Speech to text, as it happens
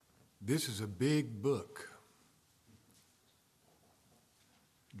This is a big book.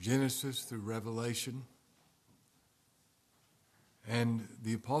 Genesis through Revelation. And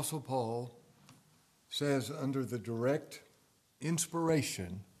the Apostle Paul says, under the direct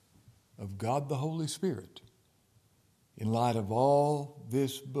inspiration of God the Holy Spirit, in light of all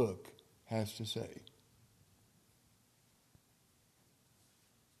this book has to say,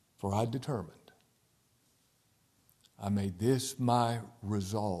 for I determined, I made this my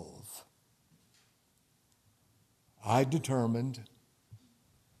resolve. I determined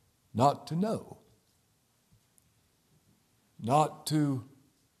not to know, not to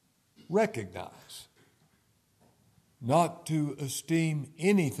recognize, not to esteem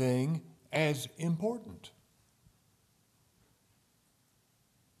anything as important.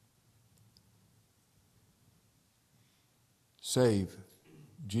 Save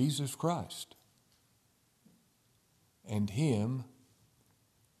Jesus Christ and Him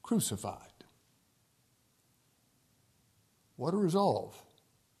crucified. What a resolve.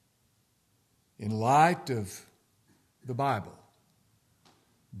 In light of the Bible,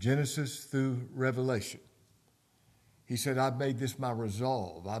 Genesis through Revelation, he said, I've made this my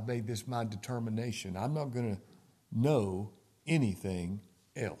resolve. I've made this my determination. I'm not going to know anything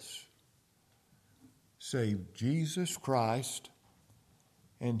else save Jesus Christ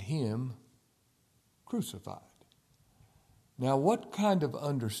and Him crucified. Now, what kind of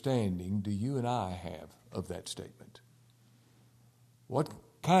understanding do you and I have of that statement? What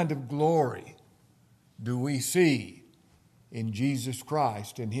kind of glory do we see in Jesus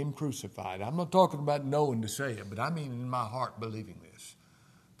Christ and Him crucified? I'm not talking about knowing to say it, but I mean in my heart believing this,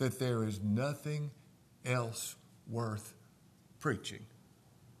 that there is nothing else worth preaching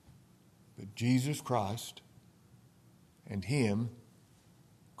but Jesus Christ and Him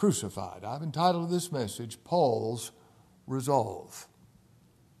crucified. I've entitled this message, Paul's Resolve.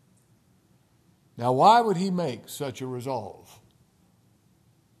 Now, why would he make such a resolve?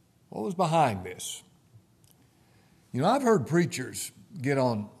 What was behind this? You know, I've heard preachers get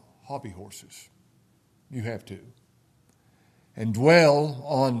on hobby horses. You have too. And dwell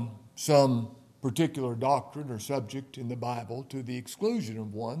on some particular doctrine or subject in the Bible to the exclusion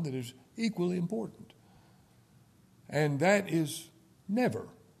of one that is equally important. And that is never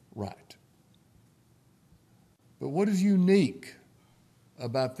right. But what is unique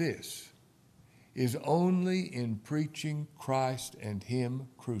about this is only in preaching Christ and Him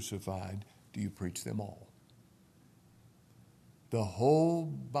crucified do you preach them all. The whole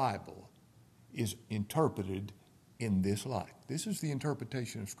Bible is interpreted in this light. This is the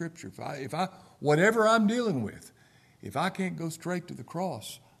interpretation of Scripture. If I whatever I'm dealing with, if I can't go straight to the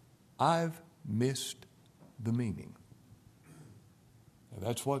cross, I've missed the meaning. Now,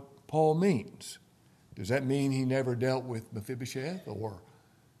 that's what Paul means. Does that mean he never dealt with Mephibosheth or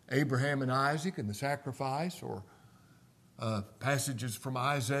Abraham and Isaac and the sacrifice or passages from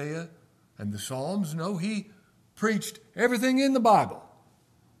Isaiah and the Psalms? No, he preached everything in the Bible,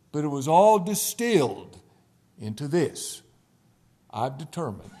 but it was all distilled into this: I've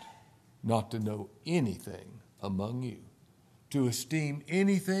determined not to know anything among you, to esteem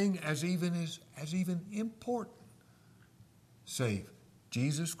anything as even important, save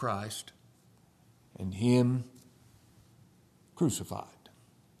Jesus Christ and Him crucified.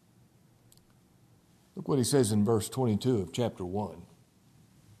 Look what he says in verse 22 of chapter 1.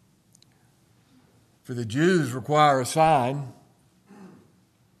 For the Jews require a sign,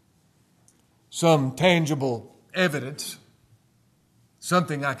 some tangible evidence,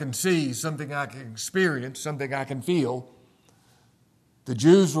 something I can see, something I can experience, something I can feel. The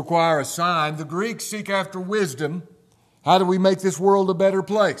Jews require a sign. The Greeks seek after wisdom. How do we make this world a better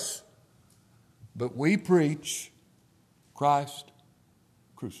place? But we preach Christ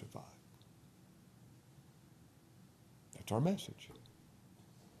crucified. That's our message.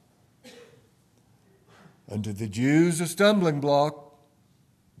 Unto the Jews a stumbling block.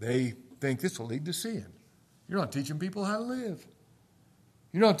 They think this will lead to sin. You're not teaching people how to live.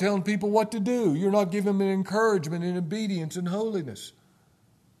 You're not telling people what to do. You're not giving them encouragement in obedience and holiness.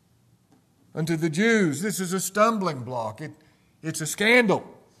 Unto the Jews, this is a stumbling block. It's a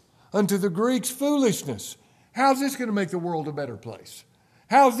scandal. Unto the Greeks, foolishness. How's this going to make the world a better place?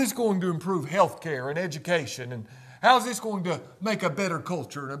 How's this going to improve health care and education? And how's this going to make a better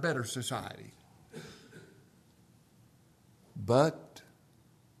culture and a better society? But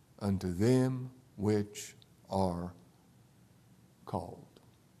unto them which are called.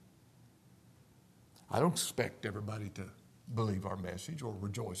 I don't expect everybody to believe our message or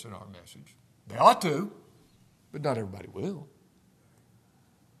rejoice in our message. They ought to, but not everybody will.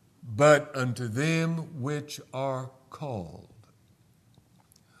 But unto them which are called,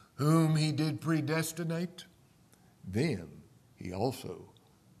 whom he did predestinate, them he also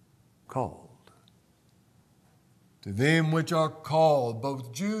called. To them which are called,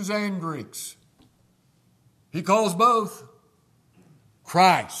 both Jews and Greeks, he calls both.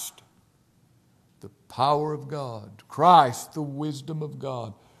 Christ, the power of God. Christ, the wisdom of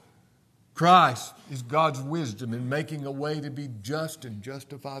God. Christ is God's wisdom in making a way to be just and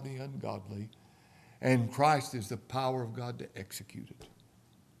justify the ungodly. And Christ is the power of God to execute it.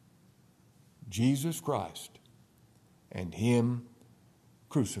 Jesus Christ and him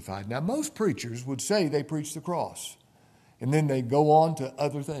crucified. Now, most preachers would say they preach the cross, and then they go on to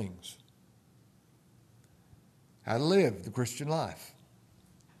other things. How to live the Christian life.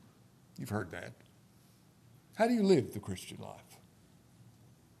 You've heard that. How do you live the Christian life?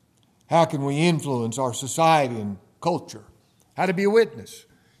 How can we influence our society and culture? How to be a witness.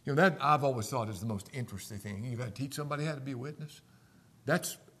 You know, that I've always thought is the most interesting thing. You've got to teach somebody how to be a witness.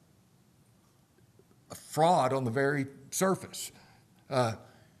 That's a fraud on the very surface.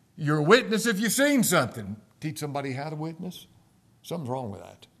 You're a witness if you've seen something. Teach somebody how to witness? Something's wrong with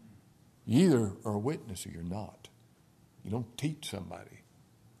that. You either are a witness or you're not. You don't teach somebody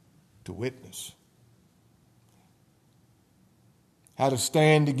to witness. How to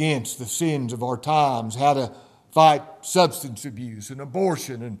stand against the sins of our times, how to fight substance abuse and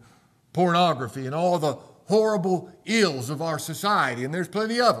abortion and pornography and all the horrible ills of our society. And there's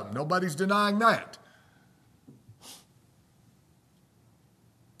plenty of them. Nobody's denying that.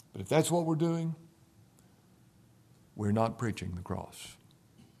 But if that's what we're doing, we're not preaching the cross.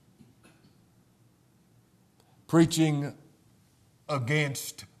 Preaching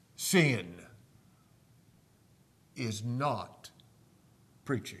against sin is not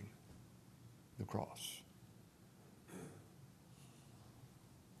preaching the cross.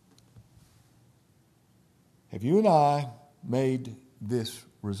 Have you and I made this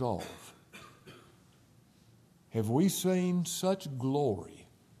resolve? Have we seen such glory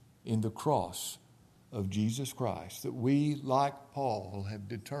in the cross of Jesus Christ that we, like Paul, have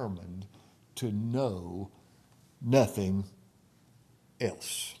determined to know nothing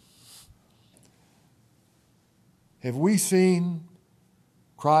else? Have we seen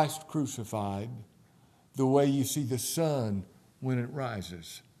Christ crucified the way you see the sun when it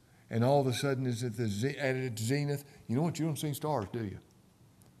rises and all of a sudden is at its zenith? You know what? You don't see stars, do you?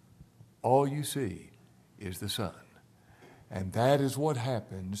 All you see is the sun. And that is what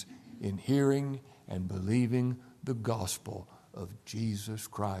happens in hearing and believing the gospel of Jesus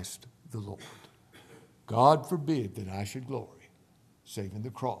Christ the Lord. God forbid that I should glory, save in the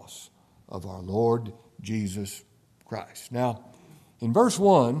cross of our Lord Jesus Christ. Now, in verse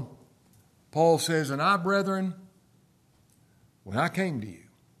 1, Paul says, "And I, brethren, when I came to you,"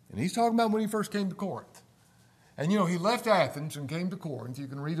 and he's talking about when he first came to Corinth. And you know, he left Athens and came to Corinth. You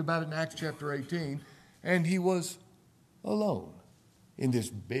can read about it in Acts chapter 18. And he was alone in this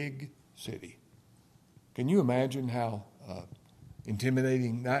big city. Can you imagine how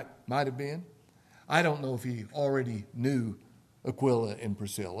intimidating that might have been? I don't know if he already knew Aquila and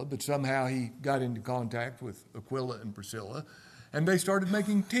Priscilla, but somehow he got into contact with Aquila and Priscilla, and they started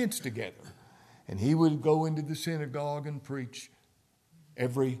making tents together. And he would go into the synagogue and preach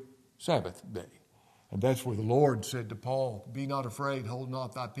every Sabbath day. And that's where the Lord said to Paul, "Be not afraid, hold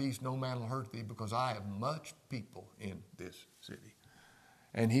not thy peace, no man will hurt thee, because I have much people in this city."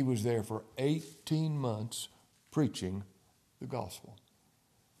 And he was there for 18 months preaching the gospel.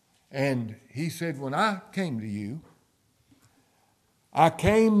 And he said, "When I came to you, I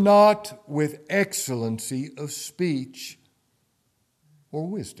came not with excellency of speech or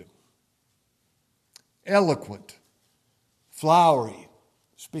wisdom, eloquent, flowery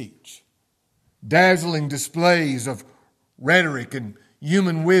speech, dazzling displays of rhetoric and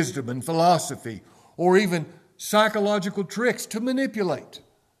human wisdom and philosophy, or even psychological tricks to manipulate.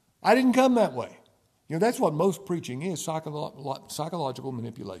 I didn't come that way." You know, that's what most preaching is, psychological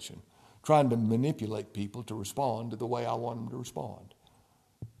manipulation, trying to manipulate people to respond to the way I want them to respond.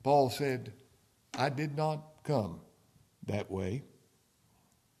 Paul said, "I did not come that way,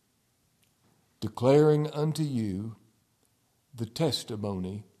 declaring unto you the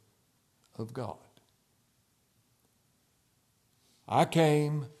testimony of God." I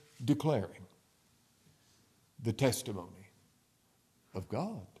came declaring the testimony of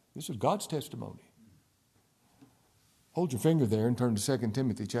God. This is God's testimony. Hold your finger there and turn to 2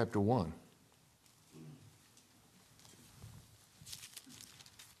 Timothy chapter 1.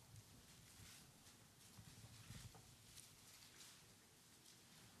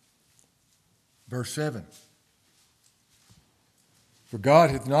 Verse 7. "For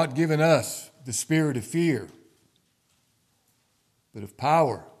God hath not given us the spirit of fear, but of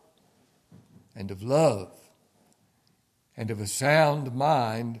power and of love, and of a sound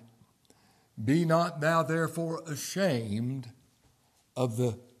mind. Be not thou therefore ashamed of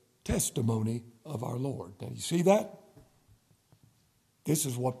the testimony of our Lord. Now, you see that? This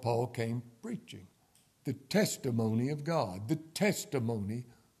is what Paul came preaching. The testimony of God, the testimony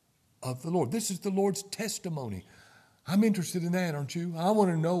of the Lord. This is the Lord's testimony. I'm interested in that, aren't you? I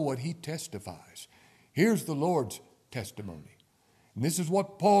want to know what he testifies. Here's the Lord's testimony. And this is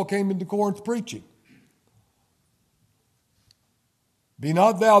what Paul came into Corinth preaching. Be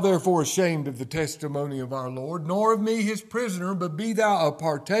not thou therefore ashamed of the testimony of our Lord, nor of me his prisoner, but be thou a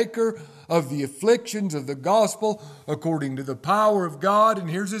partaker of the afflictions of the gospel according to the power of God. And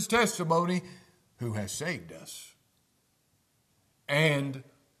here's his testimony, who has saved us and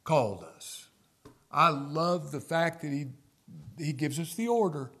called us. I love the fact that he gives us the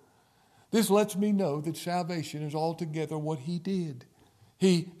order. This lets me know that salvation is altogether what he did.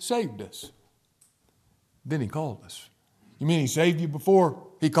 He saved us. Then he called us. You mean he saved you before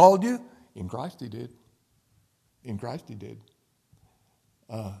he called you? In Christ he did. In Christ he did.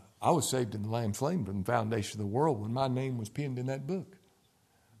 I was saved in the Lamb's Flame from the foundation of the world when my name was penned in that book.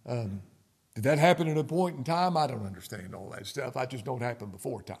 Did that happen at a point in time? I don't understand all that stuff. I just don't happen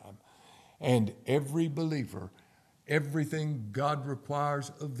before time. And every believer, everything God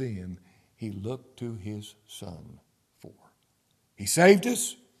requires of them, he looked to his Son for. He saved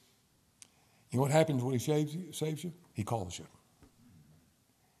us. You know what happens when he saves you? He calls you.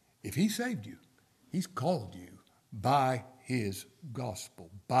 If he saved you, he's called you by his gospel,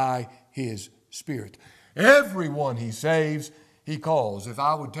 by his Spirit. Everyone he saves, he calls. If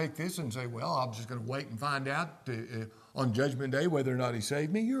I would take this and say, well, I'm just going to wait and find out on Judgment Day whether or not he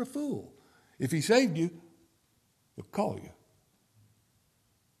saved me, you're a fool. If he saved you, he'll call you.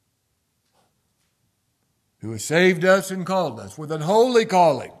 Who has saved us and called us with an holy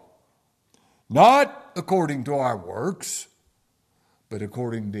calling, not according to our works, but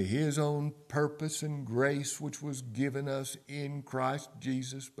according to his own purpose and grace, which was given us in Christ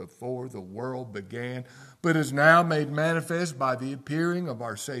Jesus before the world began, but is now made manifest by the appearing of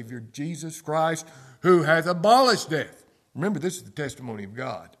our Savior Jesus Christ, who hath abolished death. Remember, this is the testimony of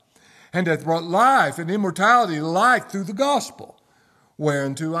God. And hath brought life and immortality to light through the gospel,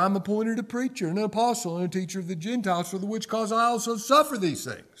 whereunto I am appointed a preacher and an apostle and a teacher of the Gentiles, for the which cause I also suffer these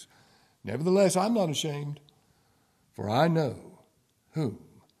things. Nevertheless, I'm not ashamed, for I know whom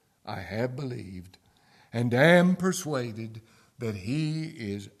I have believed, and am persuaded that he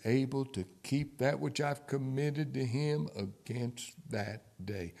is able to keep that which I've committed to him against that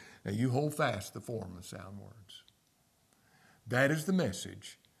day. Now you hold fast the form of sound words. That is the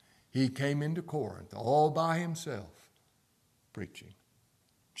message he came into Corinth all by himself preaching.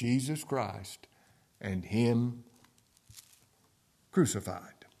 Jesus Christ and him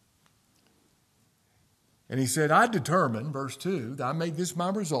crucified. And he said, I determined, verse 2, that I made this my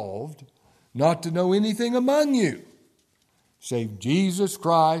resolved, not to know anything among you, save Jesus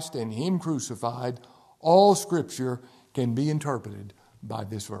Christ and him crucified. All Scripture can be interpreted by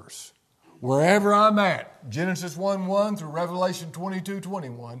this verse. Wherever I'm at, Genesis 1:1 through Revelation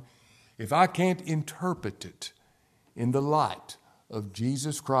 22:21, if I can't interpret it in the light of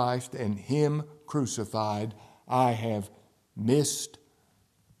Jesus Christ and him crucified, I have missed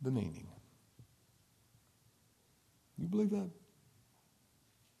the meaning. You believe that?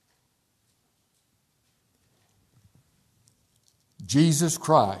 Jesus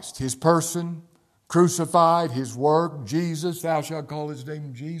Christ, his person, crucified, his work, Jesus, thou shalt call his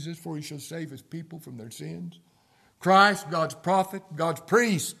name Jesus, for he shall save his people from their sins. Christ, God's prophet, God's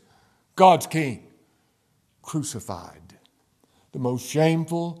priest, God's king, crucified. The most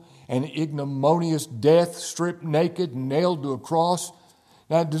shameful and ignominious death, stripped naked, nailed to a cross.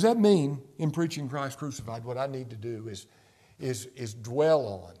 Now, does that mean in preaching Christ crucified, what I need to do is dwell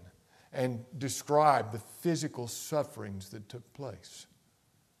on and describe the physical sufferings that took place?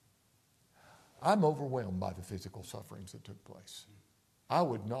 I'm overwhelmed by the physical sufferings that took place. I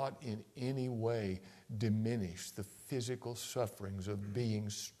would not in any way diminish the physical sufferings of being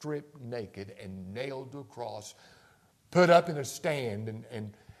stripped naked and nailed to a cross, put up in a stand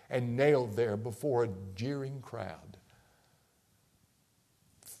and nailed there before a jeering crowd.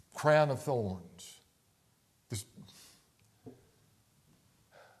 Crown of thorns.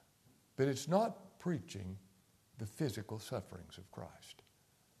 But it's not preaching the physical sufferings of Christ.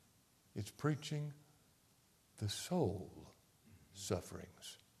 It's preaching the soul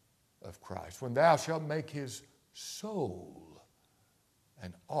sufferings of Christ. When thou shalt make his soul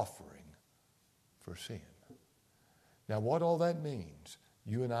an offering for sin. Now, what all that means,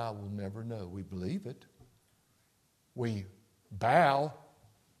 you and I will never know. We believe it. We bow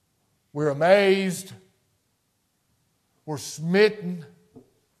We're amazed. We're smitten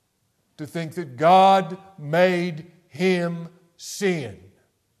to think that God made him sin.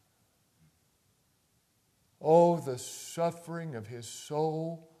 Oh, the suffering of his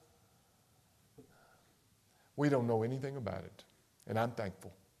soul. We don't know anything about it, and I'm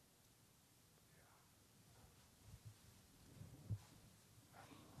thankful.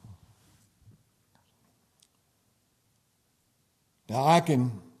 Now, I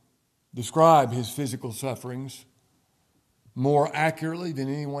can describe his physical sufferings more accurately than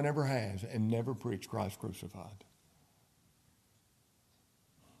anyone ever has and never preached Christ crucified.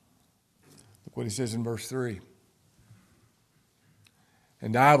 Look what he says in verse 3.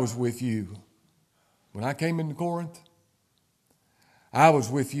 And I was with you. When I came into Corinth, I was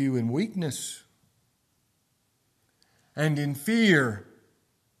with you in weakness and in fear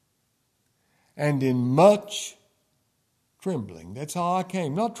and in much trembling. That's how I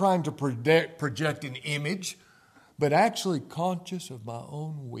came. Not trying to project an image, but actually conscious of my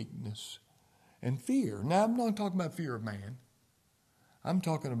own weakness and fear. Now, I'm not talking about fear of man. I'm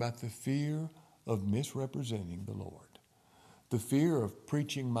talking about the fear of misrepresenting the Lord. The fear of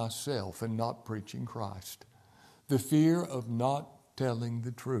preaching myself and not preaching Christ. The fear of not telling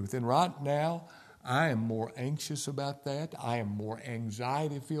the truth. And right now, I am more anxious about that. I am more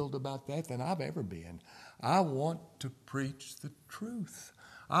anxiety-filled about that than I've ever been. I want to preach the truth.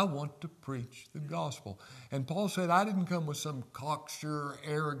 I want to preach the gospel. And Paul said, I didn't come with some cocksure,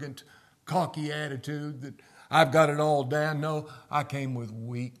 arrogant, cocky attitude that I've got it all down. No, I came with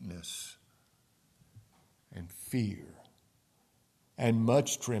weakness and fear and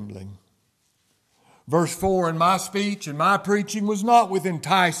much trembling. Verse 4, and my speech and my preaching was not with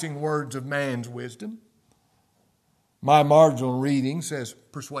enticing words of man's wisdom. My marginal reading says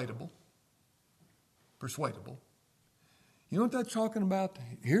persuadable. Persuadable. You know what that's talking about?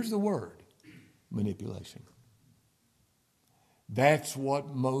 Here's the word, manipulation. That's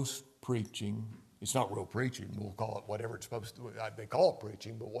what most preaching, it's not real preaching, we'll call it whatever it's supposed to, they call it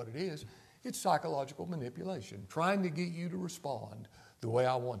preaching, but what it is, it's psychological manipulation, trying to get you to respond the way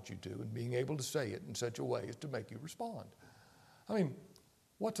I want you to, and being able to say it in such a way as to make you respond. I mean,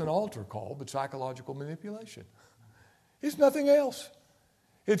 what's an altar call but psychological manipulation? It's nothing else.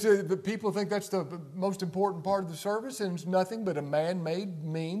 People think that's the most important part of the service, and it's nothing but a man-made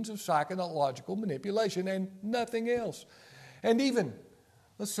means of psychological manipulation and nothing else. And even,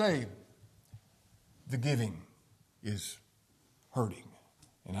 let's say, the giving is hurting,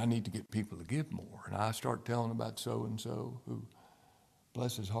 and I need to get people to give more. And I start telling about so-and-so who,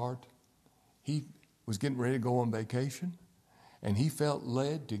 bless his heart, he was getting ready to go on vacation, and he felt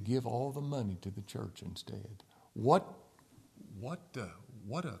led to give all the money to the church instead. What a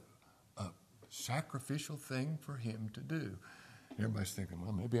sacrificial thing for him to do. Everybody's thinking,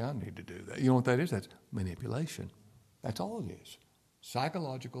 well, maybe I need to do that. You know what that is? That's manipulation. That's all it is.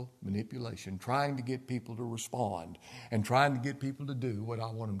 Psychological manipulation, trying to get people to respond and trying to get people to do what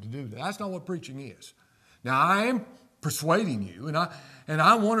I want them to do. That's not what preaching is. Now, I am persuading you, and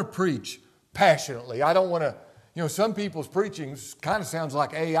I want to preach passionately. I don't want to, some people's preaching kind of sounds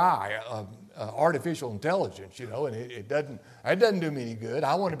like AI, artificial intelligence, and it doesn't do me any good.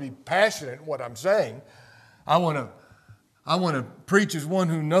 I want to be passionate in what I'm saying. I want to preach as one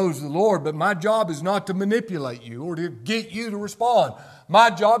who knows the Lord, but my job is not to manipulate you or to get you to respond. My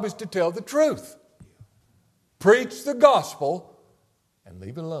job is to tell the truth. Preach the gospel and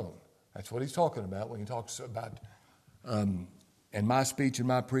leave it alone. That's what he's talking about when he talks about, and my speech and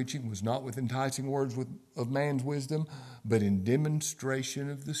my preaching was not with enticing words of man's wisdom, but in demonstration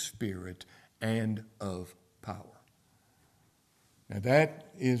of the Spirit and of power. Now that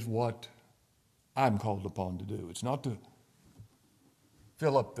is what I'm called upon to do. It's not to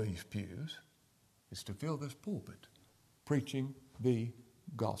fill up these pews. It's to fill this pulpit, preaching the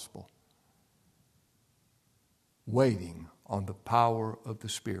gospel, waiting on the power of the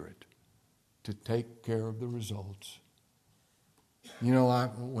Spirit to take care of the results.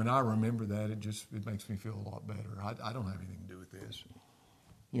 When I remember that, it makes me feel a lot better. I don't have anything to do with this.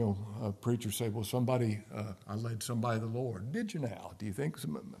 Preachers say, well, I led somebody to the Lord. Did you now? Do you think?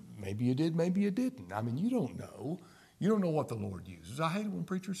 Maybe you did, maybe you didn't. I mean, you don't know. You don't know what the Lord uses. I hate it when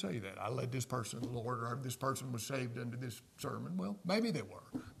preachers say that. I led this person to the Lord, or this person was saved under this sermon. Well, maybe they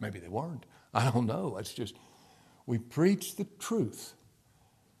were. Maybe they weren't. I don't know. It's just, we preach the truth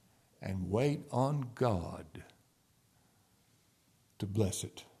and wait on God to bless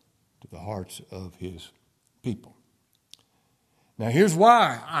it to the hearts of his people. Now, here's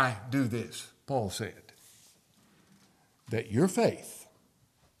why I do this, Paul said, that your faith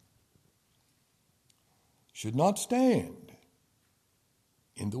should not stand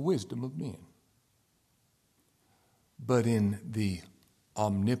in the wisdom of men, but in the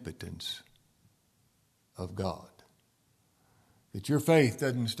omnipotence of God. That your faith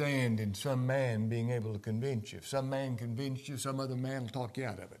doesn't stand in some man being able to convince you. If some man convinced you, some other man will talk you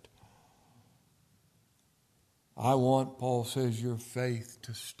out of it. I want, Paul says, your faith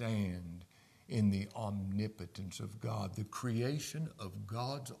to stand in the omnipotence of God, the creation of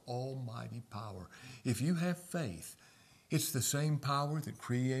God's almighty power. If you have faith, it's the same power that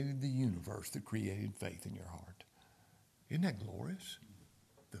created the universe that created faith in your heart. Isn't that glorious?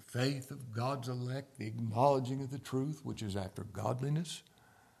 The faith of God's elect, the acknowledging of the truth, which is after godliness.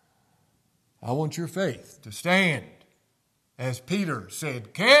 I want your faith to stand, as Peter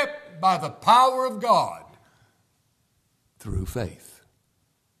said, kept by the power of God through faith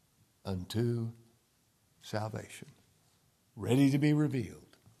unto salvation, ready to be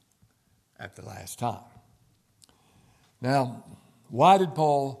revealed at the last time. Now, why did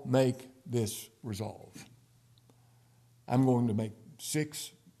Paul make this resolve? I'm going to make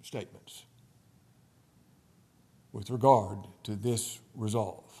 6 statements with regard to this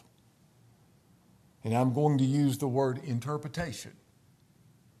resolve. And I'm going to use the word interpretation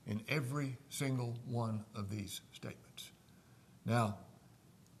in every single one of these statements. Now,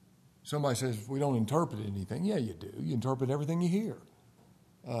 somebody says, we don't interpret anything. Yeah, you do. You interpret everything you hear.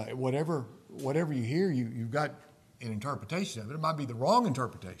 Whatever you hear, you've got an interpretation of it. It might be the wrong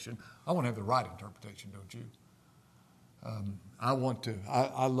interpretation. I want to have the right interpretation, don't you?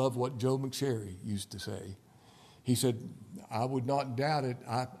 I love what Joe McSherry used to say. He said, I would not doubt it.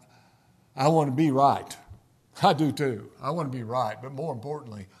 I want to be right. I do too. I want to be right. But more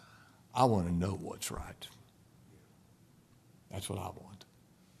importantly, I want to know what's right. That's what I want.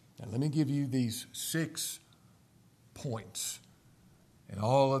 Now let me give you these 6 points. And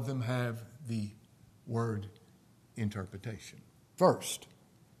all of them have the word interpretation. First,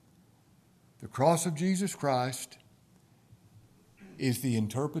 the cross of Jesus Christ is the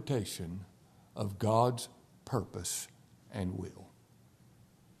interpretation of God's purpose and will.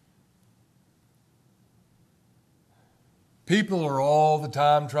 People are all the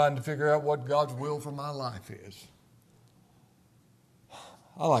time trying to figure out what God's will for my life is.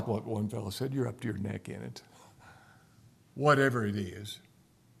 I like what one fellow said, you're up to your neck in it. Whatever it is,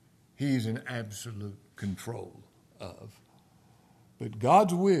 He's in absolute control of. But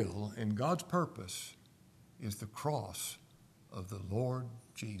God's will and God's purpose is the cross of the Lord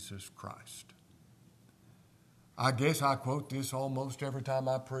Jesus Christ. I guess I quote this almost every time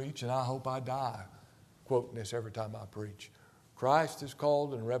I preach, and I hope I die quoting this every time I preach. Christ is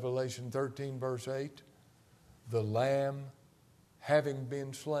called in Revelation 13, verse 8, the Lamb having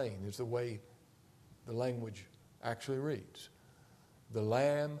been slain, is the way the language actually reads. The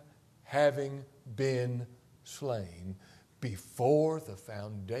Lamb having been slain before the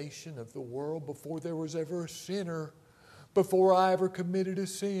foundation of the world, before there was ever a sinner, before I ever committed a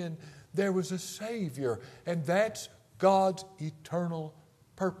sin, there was a Savior. And that's God's eternal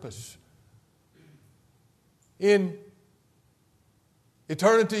purpose. In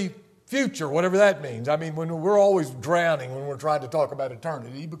eternity future, whatever that means. I mean, when we're always drowning when we're trying to talk about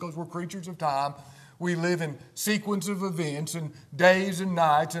eternity because we're creatures of time. We live in sequence of events and days and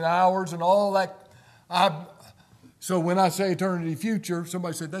nights and hours and all that. So when I say eternity future,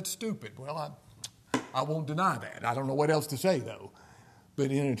 somebody said, that's stupid. Well, I won't deny that. I don't know what else to say, though.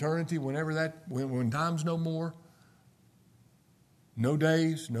 But in eternity, when time's no more, no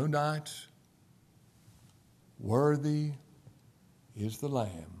days, no nights, worthy is the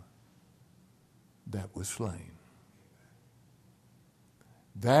Lamb that was slain.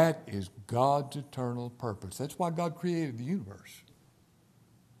 That is God's eternal purpose. That's why God created the universe.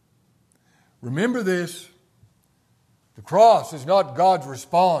 Remember this. The cross is not God's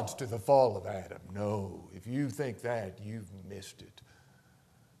response to the fall of Adam. No, if you think that, you've missed it.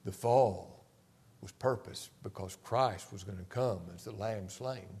 The fall was purpose because Christ was going to come as the Lamb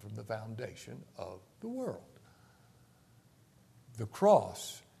slain from the foundation of the world. The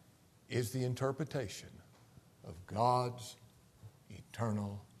cross is the interpretation of God's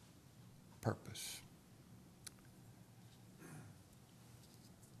eternal purpose.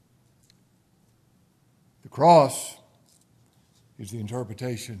 The cross is the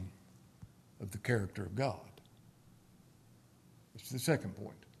interpretation of the character of God. It's the second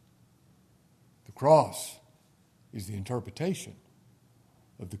point. The cross is the interpretation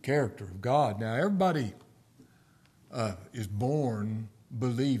of the character of God. Now, everybody is born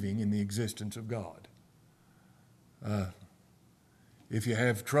believing in the existence of God. If you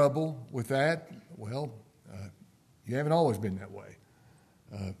have trouble with that, well, you haven't always been that way.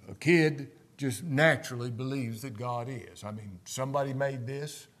 A kid just naturally believes that God is. I mean, somebody made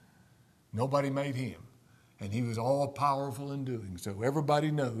this, nobody made him. And he was all powerful in doing so.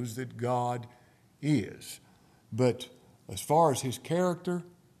 Everybody knows that God is. But as far as his character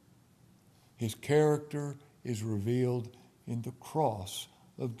is revealed in the cross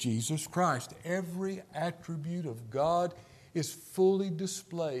of Jesus Christ. Every attribute of God is fully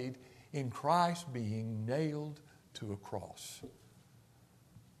displayed in Christ being nailed to a cross.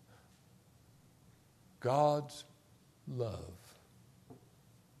 God's love.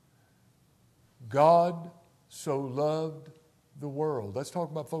 God so loved the world. Let's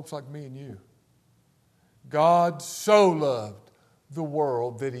talk about folks like me and you. God so loved the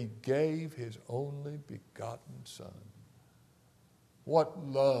world that he gave his only begotten Son. What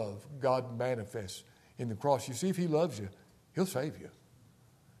love God manifests in the cross. You see, if he loves you, he'll save you.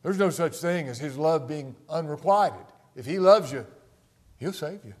 There's no such thing as his love being unrequited. If he loves you, he'll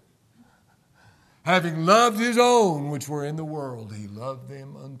save you. Having loved his own which were in the world, he loved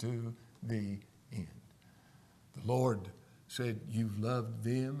them unto the end. The Lord said, you've loved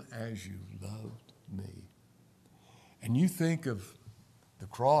them as you've loved me. And you think of the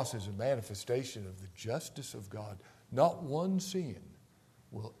cross as a manifestation of the justice of God. Not one sin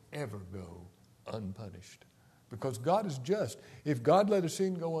will ever go unpunished. Because God is just. If God let a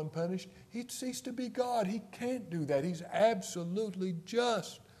sin go unpunished, he'd cease to be God. He can't do that. He's absolutely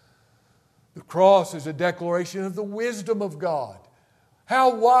just. The cross is a declaration of the wisdom of God.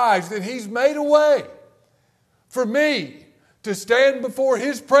 How wise that he's made a way for me to stand before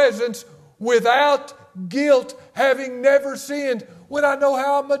his presence without guilt, having never sinned, when I know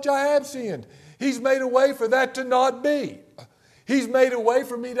how much I have sinned. He's made a way for that to not be. He's made a way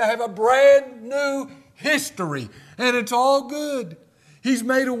for me to have a brand new history, and it's all good. He's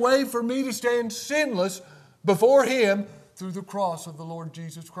made a way for me to stand sinless before him through the cross of the Lord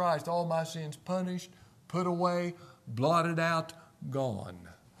Jesus Christ. All my sins punished, put away, blotted out, gone.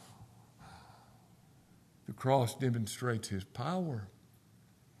 The cross demonstrates his power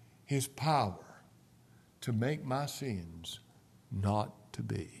to make my sins not to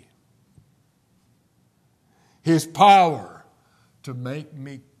be. His power to make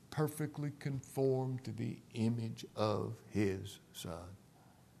me perfectly conform to the image of his Son.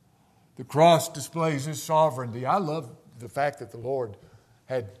 The cross displays his sovereignty. I love the fact that the Lord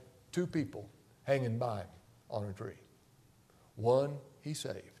had two people hanging by him on a tree. One he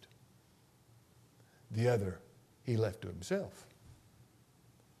saved. The other he left to himself.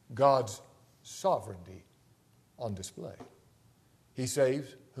 God's sovereignty on display. He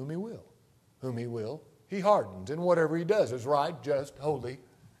saves whom he will. Whom he will, he hardens. And whatever he does is right, just, holy,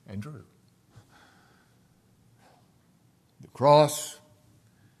 and true. The cross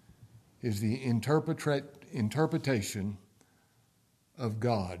is the interpretation of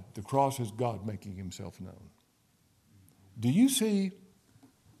God. The cross is God making himself known. Do you see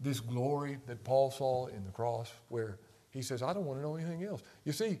this glory that Paul saw in the cross where he says, I don't want to know anything else?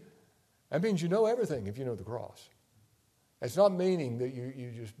 You see, that means you know everything if you know the cross. It's not meaning that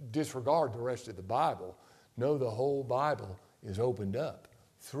you just disregard the rest of the Bible. No, the whole Bible is opened up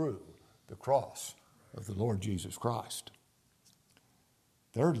through the cross of the Lord Jesus Christ.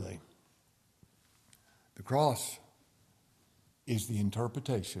 Thirdly, the cross is the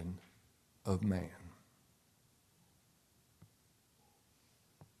interpretation of man.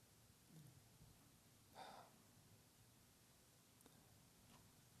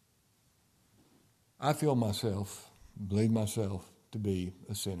 I believe myself to be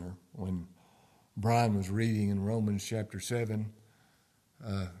a sinner. When Brian was reading in Romans chapter 7,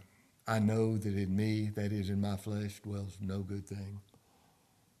 I know that in me, that is in my flesh, dwells no good thing.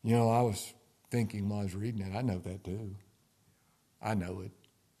 You know, I was thinking while I was reading it, I know that too. I know it.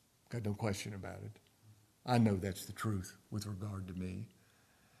 Got no question about it. I know that's the truth with regard to me.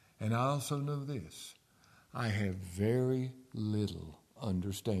 And I also know this. I have very little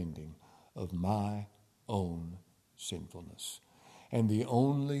understanding of my own sinfulness. And the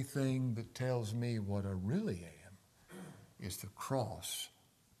only thing that tells me what I really am is the cross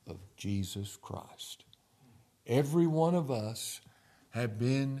of Jesus Christ. Every one of us have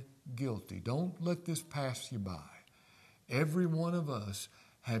been guilty. Don't let this pass you by. Every one of us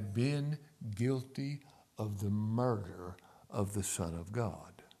have been guilty of the murder of the Son of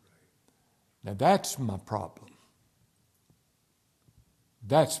God. Now that's my problem.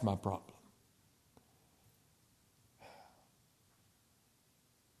 That's my problem.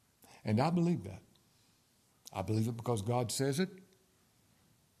 And I believe that. I believe it because God says it,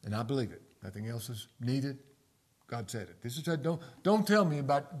 and I believe it. Nothing else is needed. God said it. This is don't tell me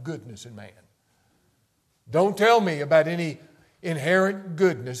about goodness in man. Don't tell me about any inherent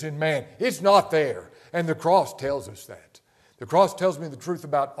goodness in man. It's not there. And the cross tells us that. The cross tells me the truth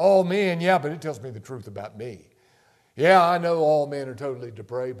about all men, yeah, but it tells me the truth about me. Yeah, I know all men are totally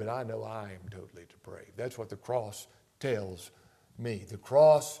depraved, but I know I am totally depraved. That's what the cross tells me. The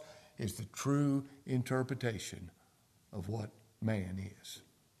cross is the true interpretation of what man is.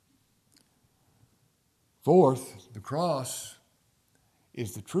 Fourth, the cross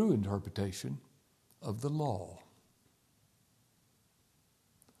is the true interpretation of the law.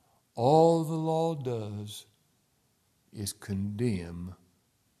 All the law does is condemn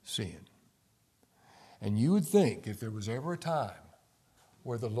sin. And you would think if there was ever a time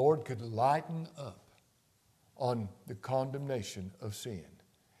where the Lord could lighten up on the condemnation of sin,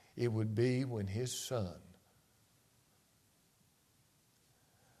 it would be when His Son.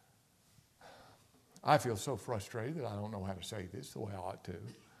 I feel so frustrated that I don't know how to say this the way I ought to.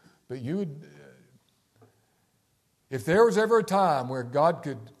 But you would, if there was ever a time where God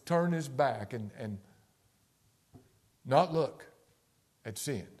could turn His back and not look at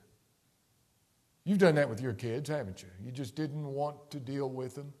sin. You've done that with your kids, haven't you? You just didn't want to deal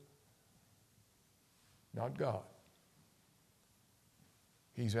with them. Not God.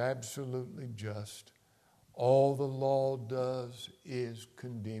 He's absolutely just. All the law does is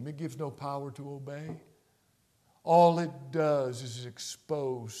condemn. It gives no power to obey. All it does is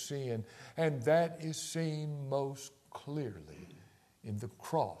expose sin. And that is seen most clearly in the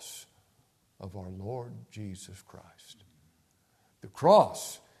cross of our Lord Jesus Christ. The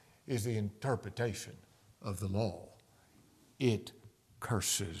cross is the interpretation of the law. It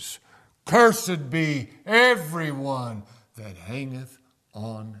curses. Cursed be everyone that hangeth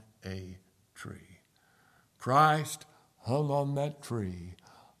on a tree. Christ hung on that tree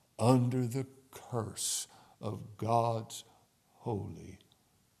under the curse of God's holy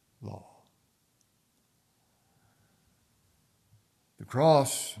law. The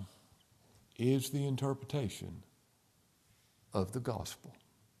cross is the interpretation of the gospel.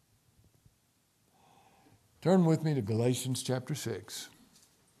 Turn with me to Galatians chapter 6.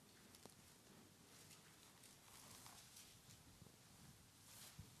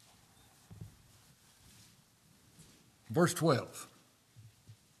 Verse 12.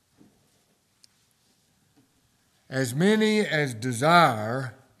 As many as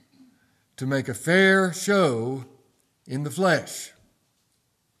desire to make a fair show in the flesh.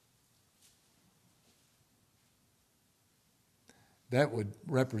 That would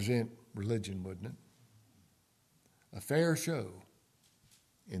represent religion, wouldn't it? A fair show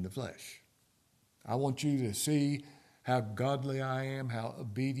in the flesh. I want you to see how godly I am, how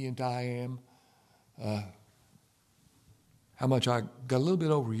obedient I am, how much I got a little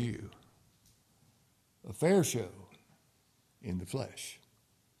bit over you. A fair show in the flesh.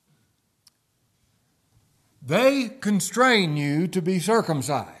 They constrain you to be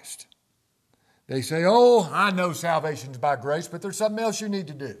circumcised. They say, oh, I know salvation's by grace, but there's something else you need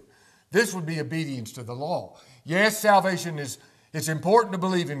to do. This would be obedience to the law. Yes, salvation it's important to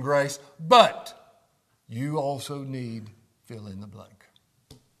believe in grace, but you also need fill in the blank.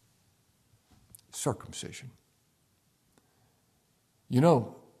 Circumcision. You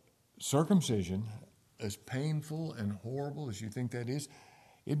know, circumcision, as painful and horrible as you think that is,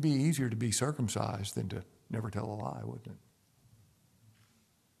 it'd be easier to be circumcised than to never tell a lie, wouldn't it?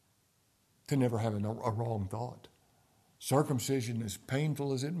 To never have a wrong thought. Circumcision, as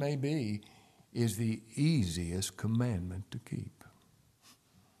painful as it may be, is the easiest commandment to keep.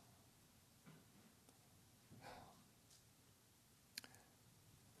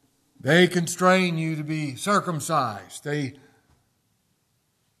 They constrain you to be circumcised. They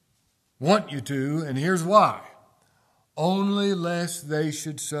want you to, and here's why. Only lest they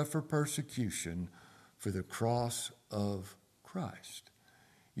should suffer persecution for the cross of Christ.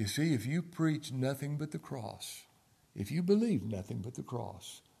 You see, if you preach nothing but the cross, if you believe nothing but the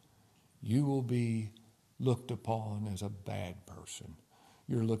cross, you will be looked upon as a bad person.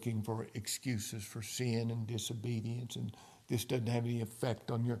 You're looking for excuses for sin and disobedience, and this doesn't have any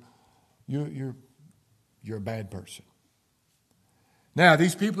effect on you're a bad person. Now,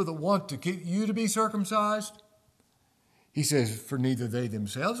 these people that want to keep you to be circumcised, he says, for neither they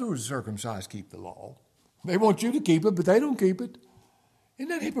themselves who are circumcised keep the law. They want you to keep it, but they don't keep it. Isn't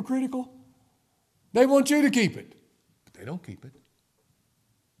that hypocritical? They want you to keep it, but they don't keep it.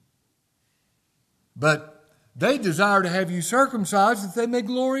 But they desire to have you circumcised that they may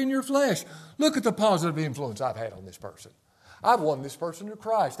glory in your flesh. Look at the positive influence I've had on this person. I've won this person to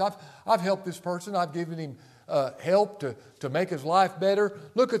Christ. I've helped this person. I've given him help to make his life better.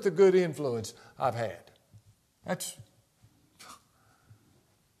 Look at the good influence I've had.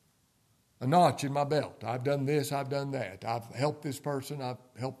 a notch in my belt. I've done this, I've done that. I've helped this person, I've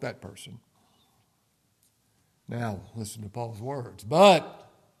helped that person. Now, listen to Paul's words. But,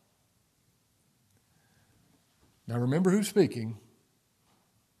 now remember who's speaking.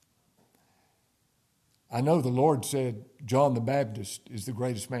 I know the Lord said John the Baptist is the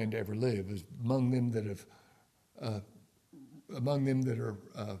greatest man to ever live. Among them that are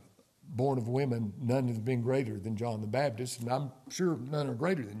born of women, none has been greater than John the Baptist. And I'm sure none are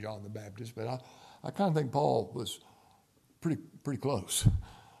greater than John the Baptist, but I kind of think Paul was pretty close.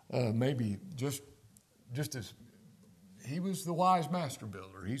 Maybe just as he was the wise master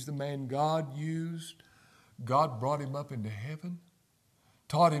builder. He's the man God used. God brought him up into heaven,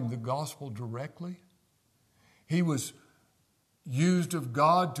 taught him the gospel directly. He was used of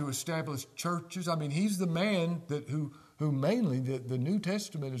God to establish churches. I mean, he's the man who mainly the New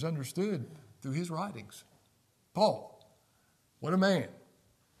Testament is understood through his writings. Paul, what a man.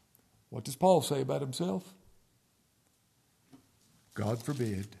 What does Paul say about himself? God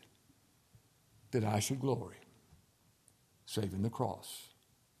forbid that I should glory, save in the cross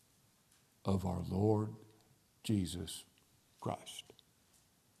of our Lord Jesus Christ.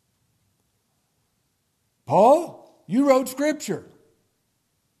 Paul, you wrote Scripture.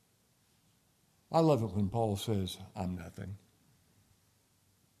 I love it when Paul says, I'm nothing.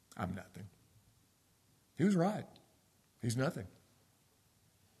 I'm nothing. He was right. He's nothing.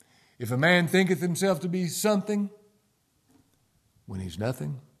 If a man thinketh himself to be something, when he's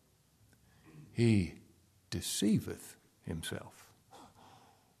nothing, he deceiveth himself.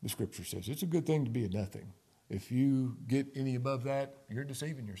 The Scripture says it's a good thing to be a nothing. If you get any above that, you're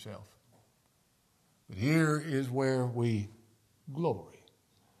deceiving yourself. But here is where we glory.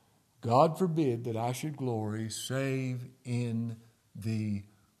 God forbid that I should glory save in the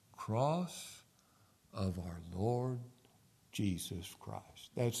cross of our Lord Jesus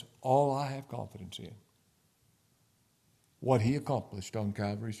Christ. That's all I have confidence in. What he accomplished on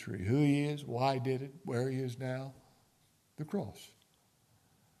Calvary's tree. Who he is, why he did it, where he is now. The cross.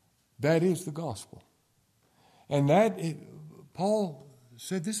 That is the gospel. And Paul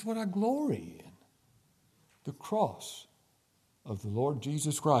said, this is what I glory in. The cross of the Lord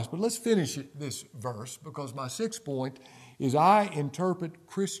Jesus Christ. But let's finish this verse, because my sixth point is I interpret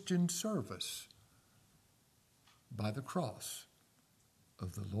Christian service by the cross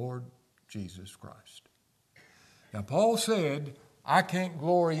of the Lord Jesus Christ. Now, Paul said, I can't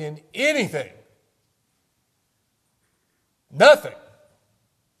glory in anything, nothing,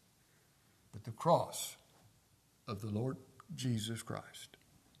 but the cross of the Lord Jesus Christ.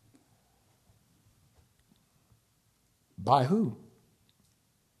 By whom?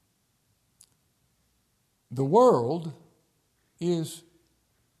 The world is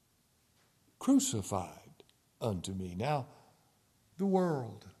crucified unto me. Now, the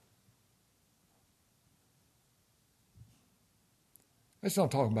world. Let's not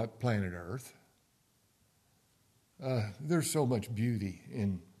talk about planet Earth. There's so much beauty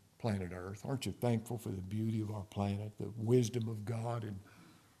in planet Earth. Aren't you thankful for the beauty of our planet, the wisdom of God in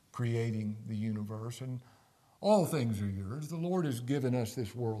creating the universe? And all things are yours. The Lord has given us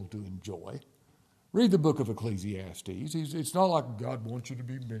this world to enjoy. Read the book of Ecclesiastes. It's not like God wants you to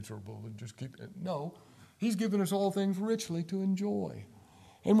be miserable and just keep it. No, he's given us all things richly to enjoy.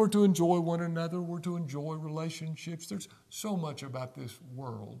 And we're to enjoy one another. We're to enjoy relationships. There's so much about this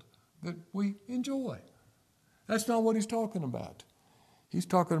world that we enjoy. That's not what he's talking about. He's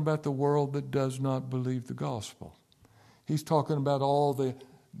talking about the world that does not believe the gospel. He's talking about all the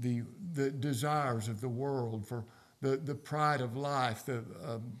desires of the world, for the pride of life,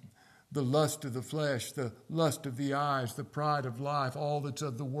 the lust of the flesh, the lust of the eyes, the pride of life, all that's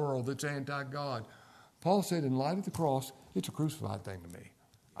of the world, that's anti-God. Paul said, in light of the cross, it's a crucified thing to me.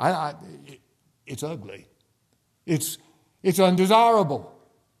 It's ugly. It's undesirable.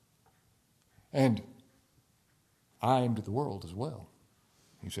 And I am to the world as well,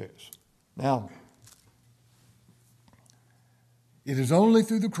 he says. Now, it is only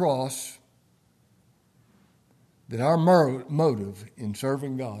through the cross that our motive in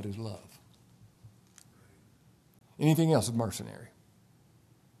serving God is love. Anything else is mercenary.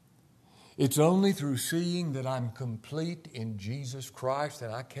 It's only through seeing that I'm complete in Jesus Christ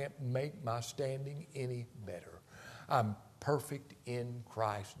that I can't make my standing any better. I'm perfect in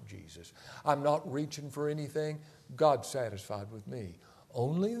Christ Jesus. I'm not reaching for anything. God's satisfied with me.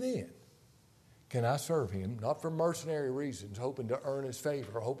 Only then can I serve him, not for mercenary reasons, hoping to earn his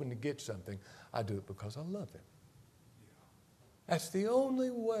favor, or hoping to get something. I do it because I love him. That's the only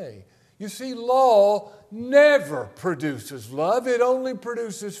way. You see, law never produces love. It only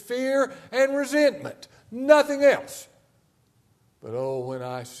produces fear and resentment. Nothing else. But oh, when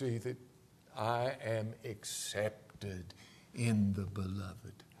I see that I am accepted in the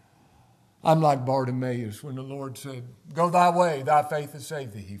beloved. I'm like Bartimaeus when the Lord said, "Go thy way, thy faith has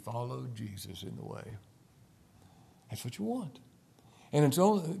saved thee." He followed Jesus in the way. That's what you want. And it's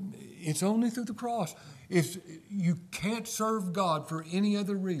only through the cross. If you can't serve God for any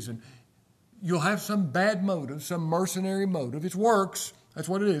other reason, you'll have some bad motive, some mercenary motive. It's works. That's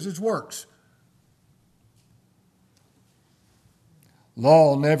what it is. It's works.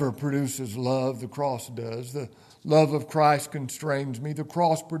 Law never produces love. The cross does. The love of Christ constrains me. The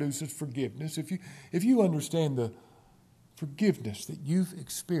cross produces forgiveness. If you understand the forgiveness that you've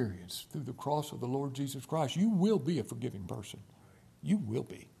experienced through the cross of the Lord Jesus Christ, you will be a forgiving person. You will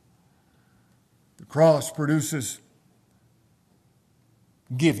be. The cross produces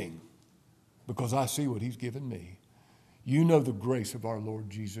giving because I see what He's given me. You know the grace of our Lord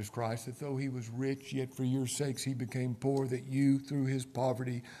Jesus Christ, that though He was rich, yet for your sakes He became poor, that you through His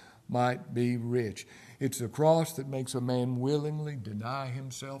poverty might be rich. It's the cross that makes a man willingly deny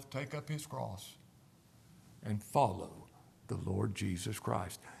himself, take up his cross, and follow the Lord Jesus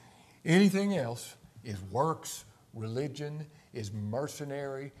Christ. Anything else is works, religion, is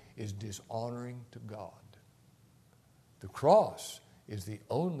mercenary, is dishonoring to God. The cross is the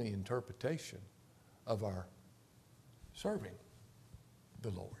only interpretation of our serving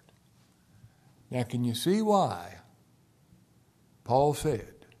the Lord. Now, can you see why Paul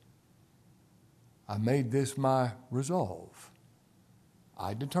said, I made this my resolve.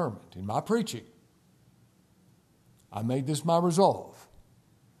 I determined in my preaching, I made this my resolve,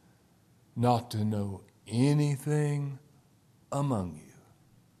 not to know anything among you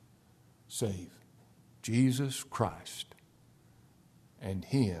save Jesus Christ and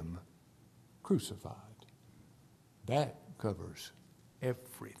Him crucified. That covers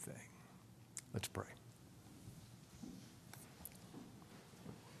everything. Let's pray.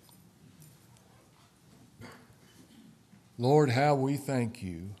 Lord, how we thank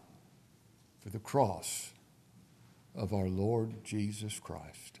you for the cross of our Lord Jesus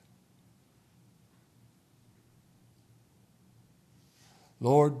Christ.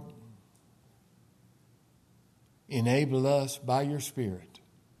 Lord, enable us by your Spirit,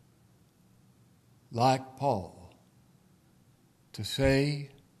 like Paul, to say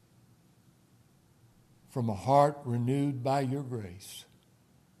from a heart renewed by your grace,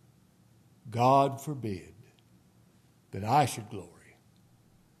 God forbid that I should glory,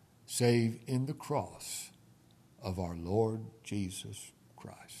 save in the cross of our Lord Jesus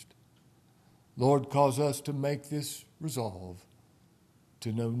Christ. Lord, cause us to make this resolve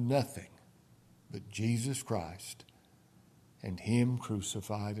to know nothing but Jesus Christ and Him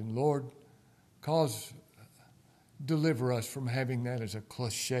crucified. And Lord, deliver us from having that as a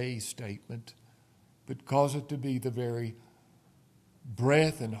cliche statement, but cause it to be the very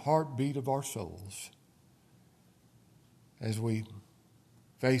breath and heartbeat of our souls. As we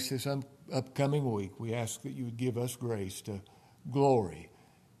face this upcoming week, we ask that you would give us grace to glory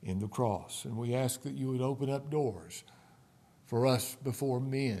in the cross. And we ask that you would open up doors for us before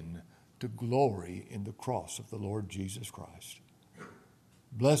men to glory in the cross of the Lord Jesus Christ.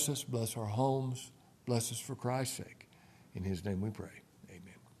 Bless us, bless our homes, bless us for Christ's sake. In His name we pray.